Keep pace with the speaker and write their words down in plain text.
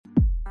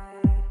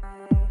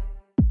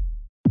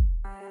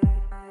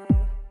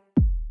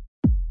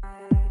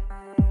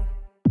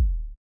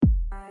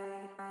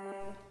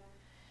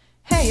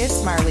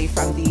Marley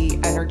from the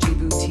Energy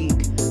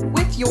Boutique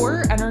with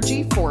your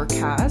energy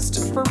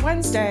forecast for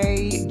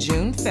Wednesday,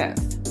 June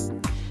 5th.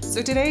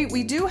 So today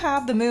we do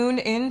have the moon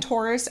in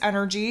Taurus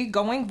energy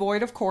going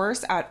void, of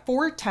course, at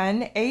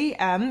 4:10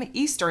 a.m.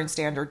 Eastern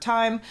Standard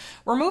Time.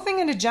 We're moving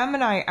into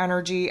Gemini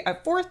energy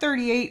at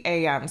 4:38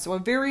 a.m. So a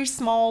very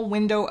small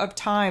window of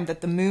time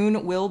that the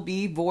moon will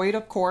be void,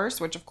 of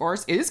course, which of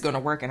course is going to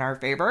work in our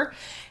favor.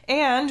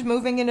 And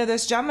moving into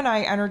this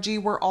Gemini energy,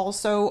 we're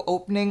also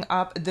opening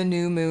up the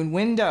new moon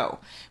window.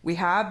 We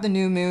have the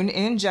new moon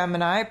in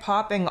Gemini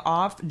popping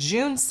off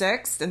June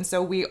 6th, and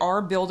so we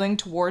are building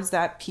towards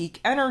that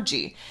peak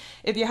energy.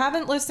 If you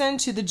haven't listened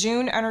to the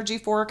June energy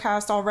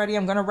forecast already,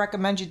 I'm going to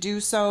recommend you do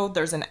so.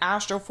 There's an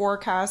astro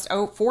forecast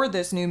out for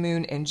this new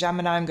moon in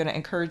Gemini. I'm going to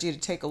encourage you to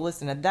take a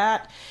listen to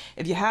that.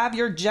 If you have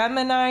your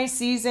Gemini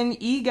season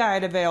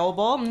e-guide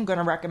available, I'm going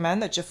to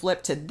recommend that you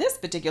flip to this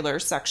particular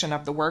section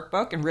of the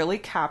workbook and really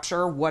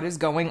capture what is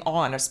going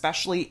on,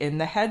 especially in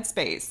the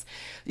headspace.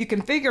 You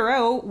can figure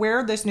out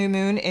where this new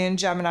moon in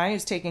Gemini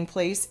is taking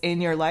place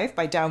in your life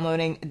by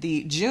downloading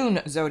the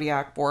June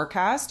zodiac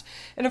forecast.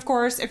 And of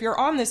course, if you're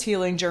on this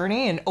healing journey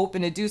and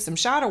open to do some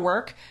shadow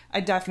work, I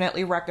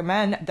definitely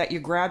recommend that you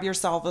grab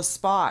yourself a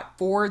spot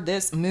for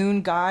this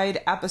moon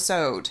guide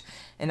episode.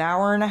 An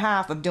hour and a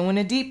half of doing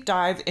a deep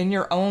dive in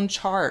your own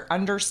chart,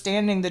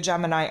 understanding the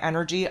Gemini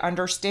energy,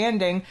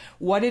 understanding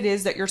what it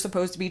is that you're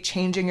supposed to be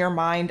changing your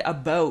mind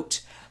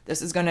about.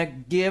 This is going to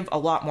give a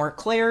lot more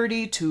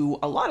clarity to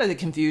a lot of the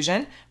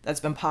confusion that's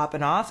been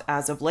popping off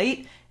as of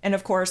late. And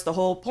of course, the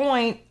whole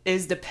point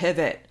is to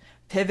pivot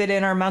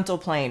in our mental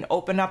plane,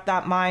 open up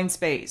that mind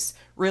space,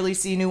 really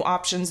see new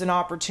options and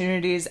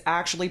opportunities,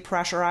 actually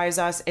pressurize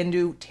us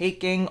into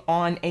taking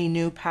on a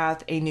new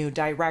path, a new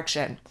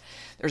direction.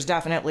 There's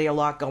definitely a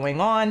lot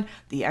going on.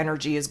 The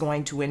energy is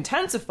going to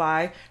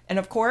intensify. And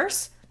of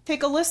course,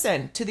 take a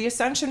listen to the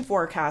ascension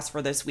forecast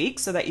for this week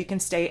so that you can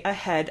stay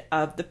ahead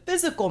of the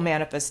physical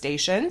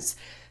manifestations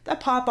that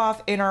pop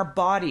off in our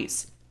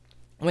bodies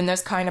when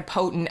this kind of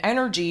potent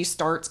energy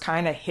starts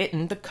kind of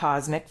hitting the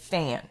cosmic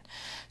fan.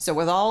 So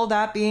with all of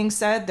that being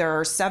said, there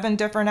are 7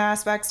 different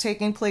aspects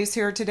taking place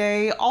here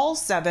today, all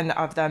 7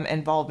 of them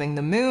involving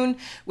the moon,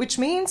 which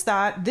means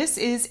that this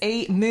is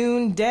a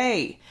moon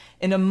day,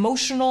 an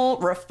emotional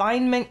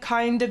refinement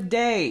kind of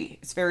day.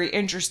 It's very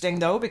interesting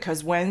though,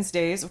 because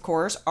Wednesdays, of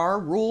course, are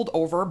ruled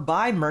over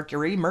by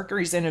Mercury.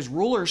 Mercury's in his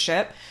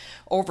rulership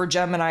over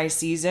Gemini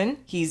season.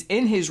 He's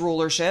in his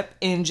rulership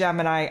in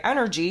Gemini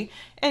energy,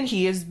 and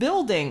he is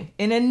building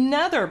in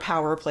another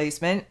power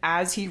placement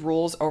as he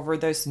rules over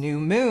this new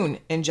moon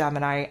in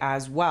Gemini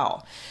as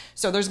well.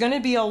 So there's going to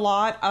be a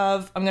lot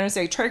of, I'm going to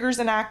say, triggers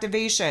and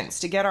activations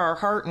to get our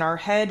heart and our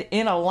head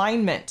in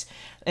alignment.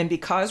 And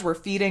because we're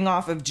feeding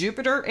off of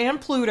Jupiter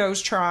and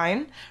Pluto's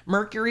trine,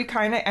 Mercury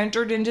kind of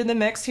entered into the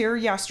mix here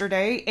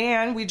yesterday,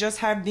 and we just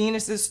had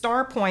Venus's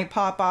star point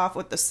pop off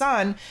with the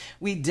sun.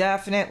 We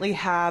definitely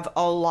have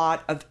a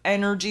lot of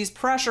energies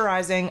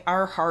pressurizing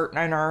our heart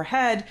and our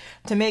head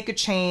to make a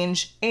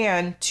change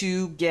and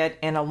to get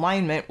in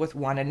alignment with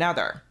one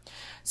another.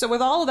 So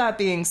with all of that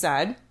being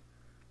said,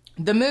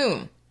 the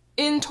moon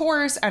in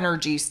Taurus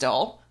energy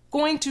still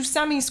going to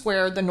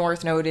semi-square the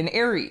North Node in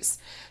Aries.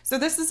 So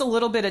this is a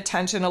little bit of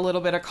tension, a little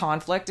bit of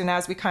conflict. And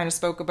as we kind of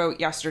spoke about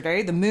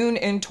yesterday, the moon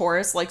in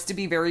Taurus likes to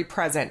be very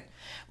present,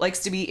 likes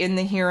to be in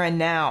the here and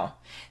now.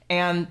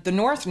 And the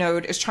North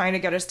Node is trying to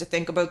get us to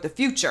think about the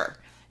future.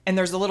 And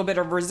there's a little bit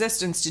of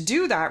resistance to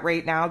do that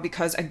right now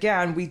because,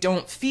 again, we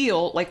don't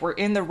feel like we're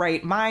in the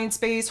right mind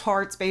space,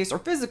 heart space, or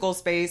physical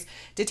space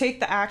to take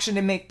the action,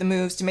 to make the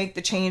moves, to make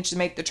the change, to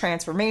make the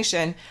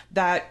transformation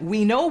that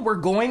we know we're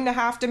going to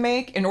have to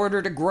make in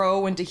order to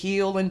grow and to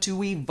heal and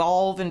to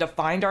evolve and to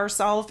find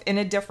ourselves in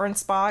a different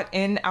spot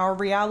in our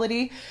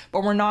reality.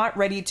 But we're not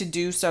ready to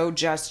do so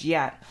just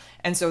yet.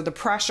 And so the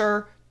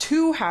pressure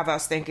to have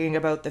us thinking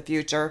about the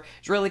future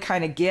is really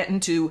kind of get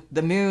into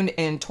the moon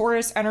in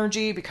Taurus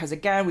energy, because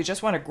again, we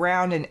just want to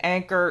ground and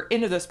anchor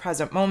into this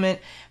present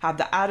moment, have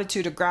the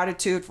attitude of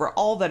gratitude for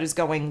all that is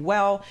going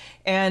well.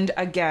 And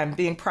again,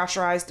 being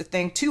pressurized to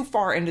think too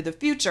far into the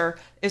future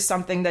is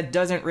something that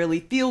doesn't really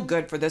feel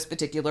good for this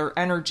particular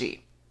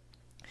energy.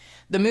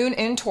 The moon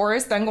in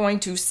Taurus then going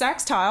to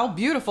sextile,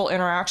 beautiful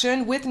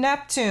interaction with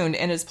Neptune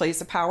in his place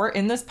of power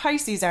in this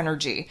Pisces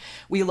energy.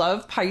 We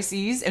love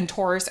Pisces and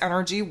Taurus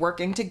energy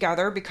working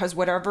together because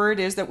whatever it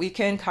is that we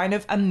can kind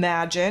of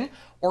imagine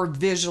or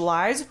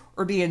visualize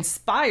or be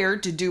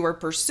inspired to do or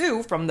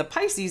pursue from the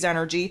Pisces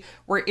energy,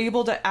 we're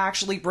able to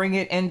actually bring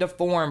it into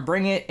form,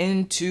 bring it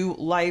into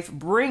life,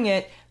 bring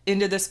it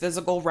into this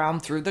physical realm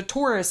through the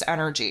Taurus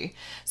energy.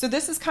 So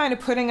this is kind of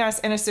putting us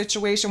in a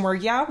situation where,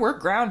 yeah, we're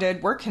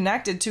grounded, we're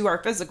connected to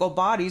our physical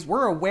bodies,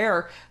 we're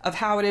aware of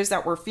how it is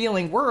that we're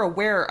feeling, we're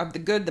aware of the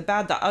good, the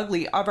bad, the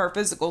ugly of our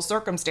physical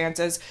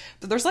circumstances,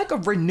 but there's like a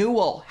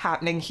renewal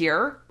happening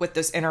here with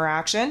this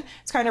interaction.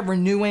 It's kind of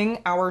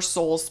renewing our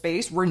soul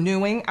space,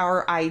 renewing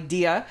our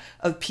idea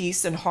of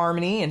peace and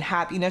harmony and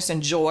happiness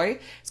and joy.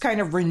 It's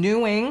kind of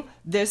renewing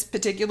this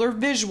particular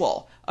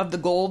visual of the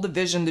goal, the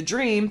vision, the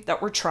dream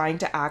that we're trying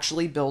to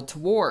actually build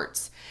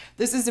towards.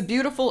 This is a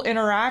beautiful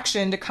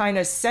interaction to kind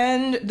of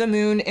send the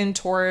moon in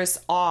Taurus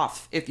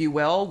off, if you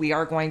will. We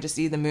are going to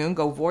see the moon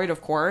go void,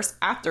 of course,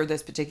 after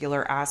this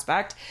particular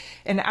aspect.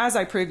 And as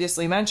I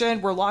previously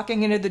mentioned, we're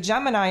locking into the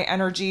Gemini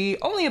energy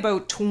only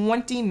about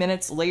 20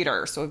 minutes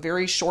later. So a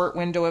very short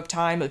window of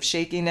time of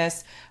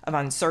shakiness, of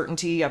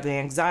uncertainty, of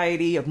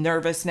anxiety, of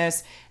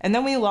nervousness. And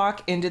then we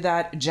lock into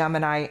that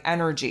Gemini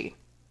energy.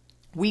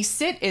 We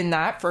sit in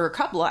that for a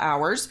couple of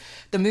hours,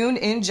 the moon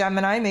in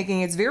Gemini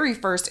making its very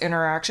first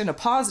interaction, a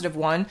positive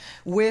one,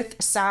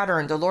 with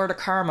Saturn, the Lord of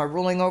Karma,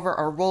 ruling over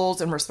our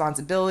roles and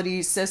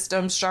responsibilities,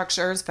 systems,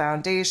 structures,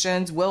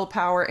 foundations,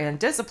 willpower, and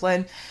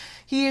discipline.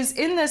 He is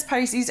in this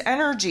Pisces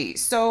energy.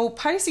 So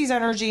Pisces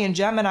energy and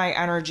Gemini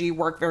energy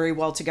work very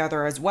well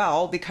together as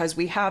well, because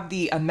we have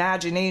the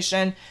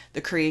imagination,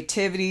 the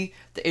creativity,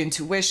 the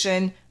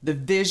intuition, the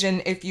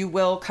vision, if you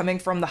will, coming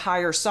from the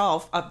higher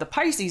self of the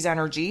Pisces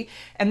energy.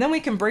 And then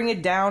we can bring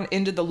it down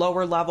into the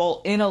lower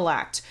level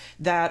intellect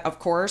that, of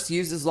course,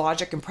 uses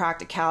logic and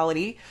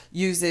practicality,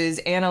 uses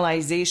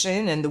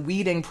analyzation and the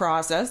weeding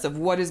process of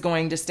what is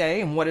going to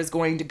stay and what is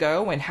going to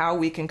go, and how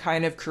we can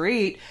kind of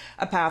create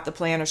a path, a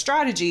plan, a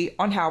strategy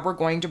on how we're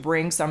going to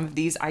bring some of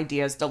these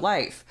ideas to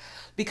life.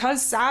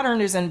 Because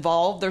Saturn is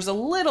involved, there's a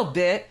little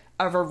bit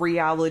of a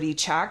reality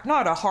check,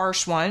 not a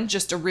harsh one,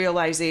 just a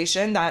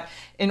realization that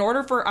in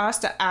order for us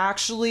to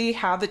actually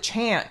have a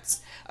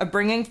chance of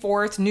bringing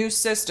forth new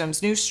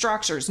systems, new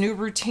structures, new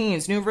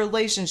routines, new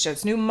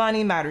relationships, new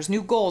money matters,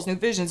 new goals, new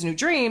visions, new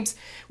dreams,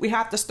 we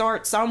have to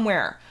start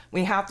somewhere.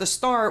 We have to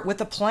start with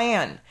a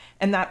plan.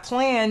 And that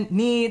plan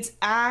needs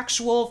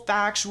actual,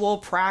 factual,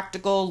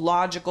 practical,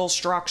 logical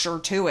structure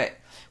to it.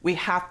 We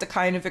have to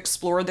kind of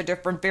explore the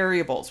different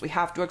variables. We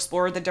have to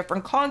explore the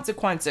different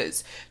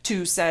consequences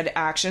to said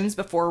actions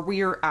before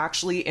we are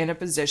actually in a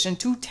position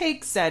to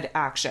take said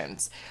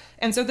actions.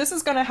 And so this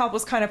is going to help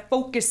us kind of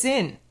focus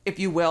in, if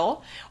you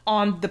will,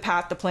 on the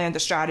path, the plan, the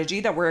strategy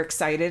that we're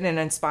excited and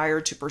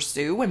inspired to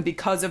pursue. And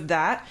because of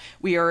that,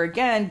 we are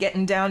again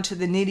getting down to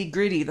the nitty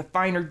gritty, the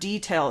finer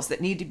details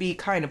that need to be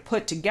kind of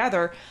put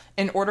together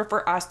in order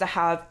for us to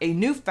have a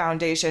new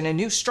foundation, a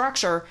new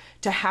structure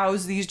to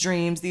house these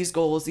dreams, these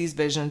goals, these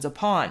visions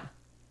upon.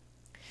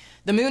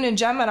 The moon in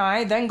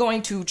Gemini then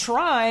going to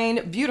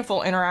trine,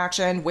 beautiful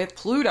interaction with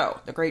Pluto,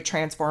 the great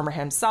transformer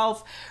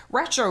himself,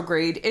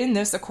 retrograde in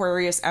this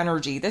Aquarius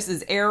energy. This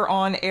is air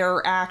on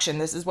air action.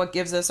 This is what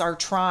gives us our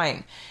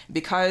trine.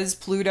 Because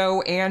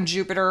Pluto and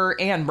Jupiter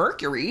and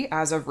Mercury,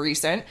 as of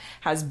recent,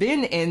 has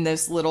been in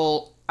this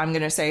little, I'm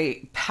going to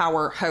say,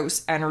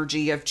 powerhouse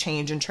energy of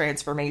change and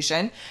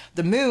transformation,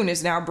 the moon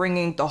is now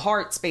bringing the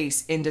heart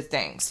space into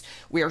things.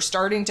 We are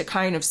starting to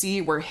kind of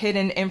see where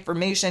hidden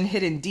information,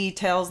 hidden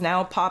details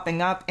now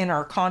popping up in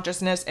our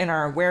consciousness, in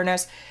our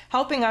awareness,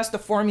 helping us to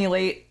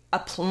formulate a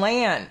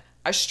plan,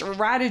 a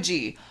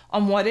strategy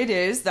on what it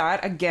is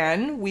that,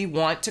 again, we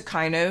want to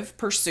kind of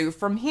pursue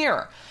from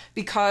here.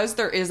 Because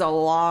there is a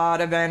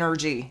lot of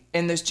energy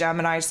in this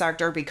Gemini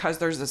sector, because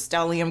there's a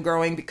stellium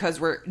growing, because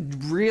we're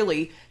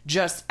really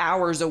just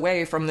hours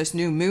away from this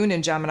new moon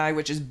in Gemini,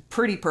 which is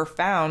pretty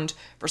profound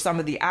for some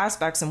of the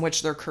aspects in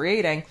which they're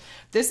creating.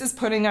 This is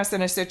putting us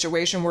in a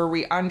situation where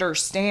we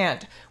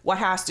understand what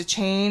has to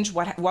change,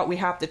 what we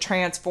have to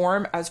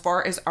transform as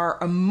far as our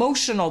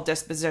emotional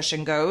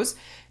disposition goes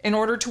in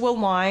order to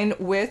align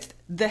with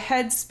the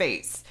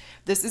headspace.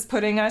 This is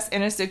putting us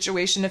in a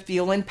situation to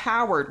feel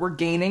empowered. We're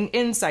gaining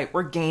insight,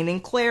 we're gaining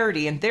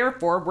clarity, and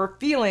therefore we're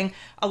feeling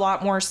a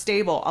lot more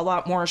stable, a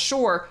lot more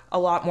sure, a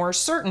lot more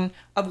certain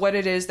of what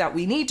it is that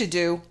we need to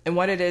do and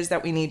what it is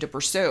that we need to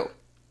pursue.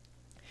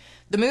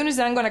 The moon is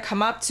then going to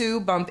come up to,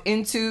 bump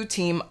into,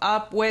 team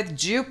up with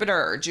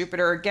Jupiter.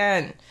 Jupiter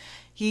again,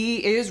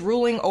 he is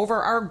ruling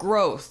over our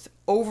growth,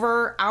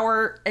 over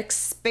our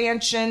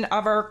expansion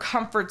of our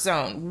comfort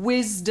zone,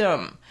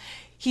 wisdom.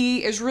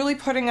 He is really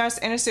putting us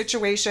in a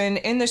situation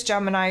in this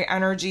Gemini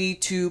energy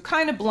to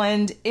kind of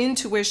blend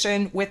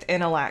intuition with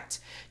intellect,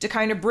 to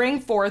kind of bring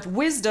forth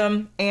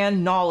wisdom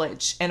and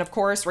knowledge. And of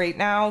course, right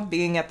now,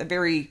 being at the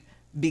very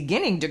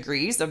beginning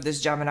degrees of this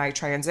Gemini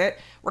transit,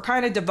 we're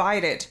kind of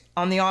divided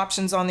on the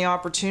options, on the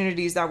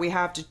opportunities that we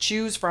have to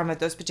choose from at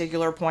this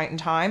particular point in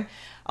time.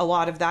 A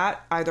lot of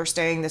that either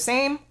staying the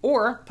same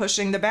or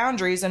pushing the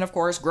boundaries and, of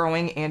course,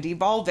 growing and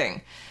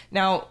evolving.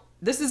 Now,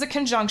 this is a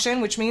conjunction,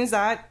 which means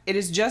that it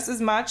is just as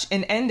much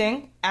an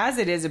ending as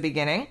it is a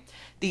beginning.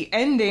 The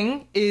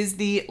ending is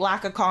the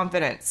lack of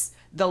confidence,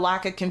 the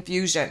lack of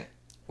confusion,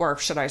 or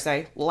should I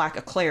say, lack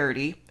of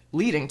clarity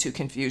leading to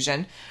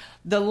confusion,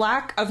 the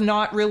lack of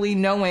not really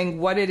knowing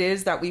what it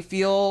is that we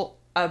feel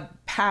a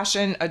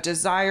passion, a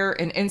desire,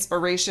 an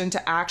inspiration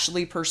to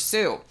actually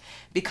pursue.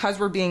 Because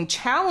we're being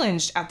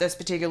challenged at this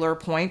particular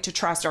point to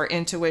trust our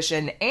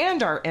intuition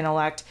and our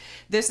intellect,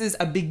 this is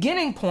a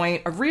beginning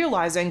point of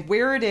realizing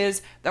where it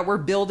is that we're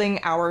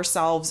building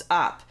ourselves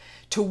up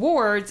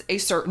towards a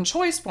certain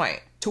choice point.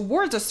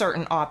 towards a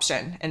certain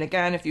option. And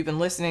again, if you've been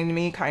listening to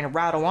me kind of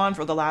rattle on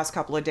for the last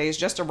couple of days,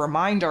 just a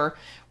reminder,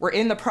 we're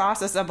in the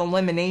process of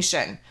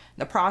elimination.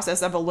 The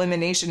process of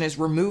elimination is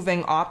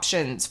removing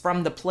options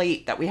from the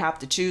plate that we have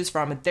to choose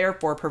from, and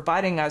therefore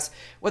providing us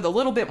with a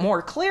little bit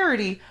more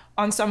clarity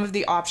on some of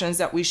the options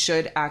that we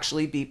should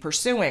actually be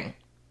pursuing.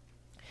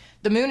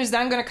 The moon is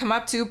then going to come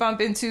up to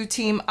bump into,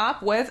 team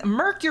up with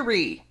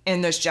Mercury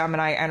in this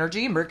Gemini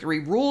energy.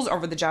 Mercury rules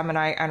over the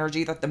Gemini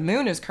energy that the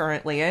moon is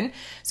currently in.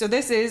 So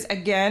this is,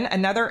 again,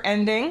 another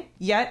ending,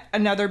 yet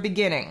another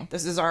beginning.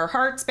 This is our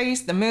heart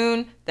space, the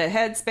moon, the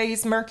head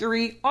space,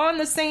 Mercury, on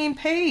the same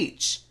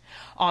page.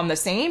 On the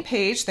same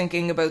page,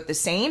 thinking about the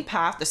same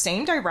path, the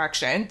same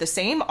direction, the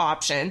same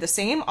option, the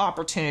same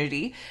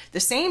opportunity, the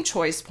same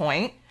choice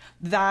point,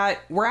 that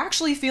we're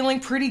actually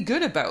feeling pretty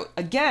good about.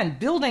 Again,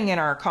 building in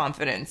our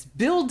confidence,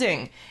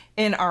 building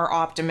in our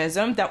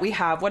optimism that we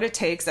have what it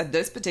takes at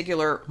this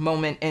particular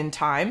moment in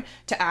time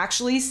to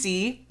actually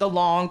see the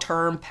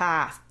long-term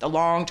path, the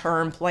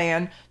long-term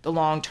plan, the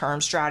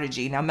long-term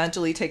strategy. Now,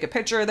 mentally take a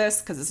picture of this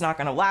because it's not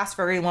going to last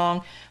very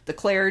long. The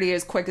clarity,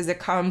 as quick as it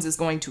comes, is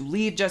going to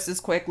leave just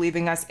as quick,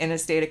 leaving us in a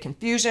state of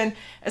confusion,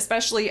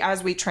 especially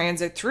as we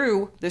transit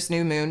through this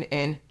new moon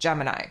in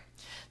Gemini.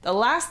 The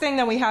last thing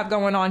that we have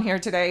going on here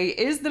today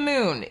is the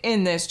moon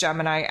in this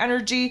Gemini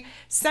energy,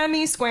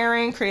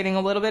 semi-squaring, creating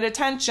a little bit of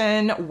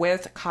tension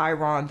with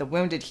Chiron, the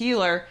wounded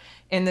healer,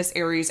 in this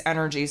Aries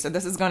energy. So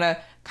this is going to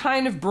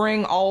kind of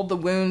bring all the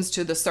wounds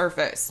to the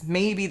surface.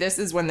 Maybe this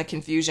is when the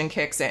confusion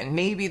kicks in.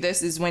 Maybe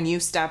this is when you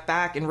step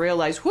back and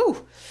realize,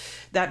 whew,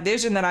 that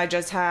vision that I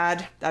just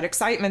had, that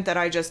excitement that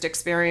I just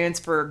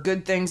experienced for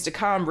good things to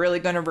come, really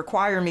going to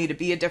require me to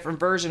be a different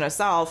version of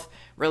self,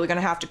 really going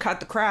to have to cut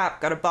the crap,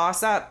 got to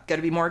boss up, got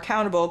to be more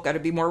accountable, got to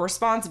be more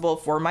responsible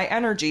for my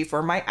energy,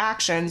 for my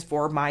actions,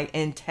 for my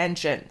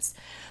intentions.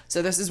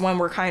 So this is when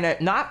we're kind of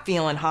not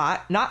feeling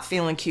hot, not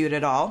feeling cute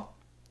at all.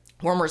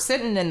 When we're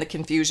sitting in the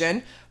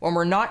confusion, when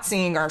we're not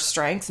seeing our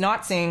strengths,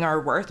 not seeing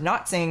our worth,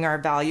 not seeing our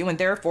value, and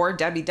therefore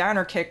Debbie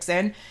Downer kicks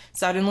in,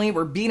 suddenly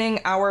we're beating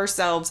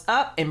ourselves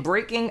up and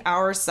breaking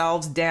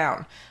ourselves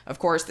down. Of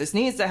course, this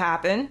needs to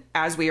happen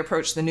as we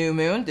approach the new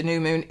moon. The new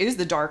moon is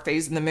the dark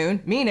phase of the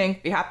moon, meaning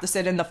we have to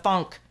sit in the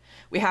funk.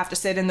 We have to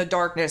sit in the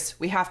darkness.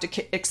 We have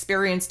to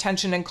experience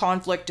tension and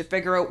conflict to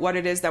figure out what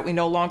it is that we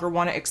no longer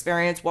want to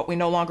experience, what we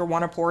no longer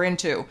want to pour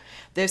into.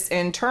 This,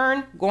 in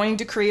turn, going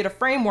to create a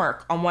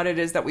framework on what it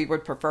is that we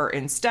would prefer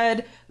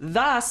instead.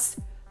 Thus,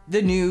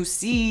 the new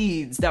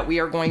seeds that we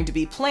are going to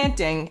be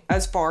planting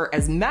as far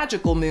as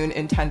magical moon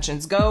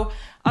intentions go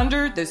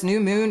under this new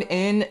moon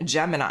in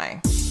Gemini.